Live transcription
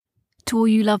To all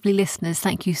you lovely listeners,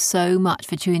 thank you so much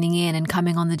for tuning in and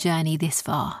coming on the journey this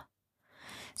far.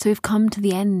 So we've come to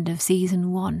the end of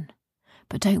season 1,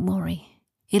 but don't worry,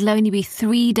 it'll only be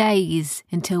 3 days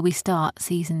until we start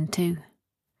season 2.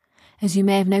 As you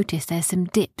may have noticed, there's some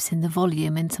dips in the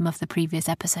volume in some of the previous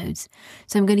episodes,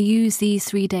 so I'm going to use these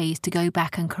 3 days to go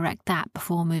back and correct that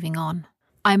before moving on.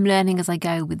 I'm learning as I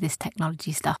go with this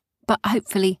technology stuff, but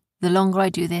hopefully the longer I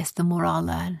do this, the more I'll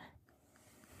learn.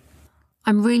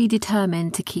 I'm really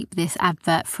determined to keep this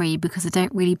advert free because I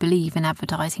don't really believe in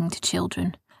advertising to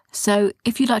children. So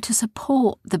if you'd like to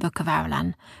support the Book of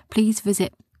Aralan, please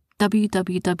visit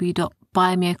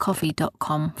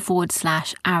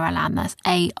www.buymeacoffee.com/Aralan. That's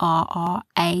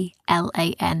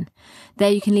ARRALAN.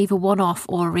 There you can leave a one-off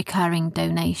or a recurring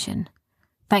donation.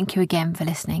 Thank you again for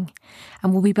listening,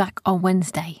 and we'll be back on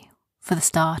Wednesday for the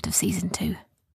start of season 2.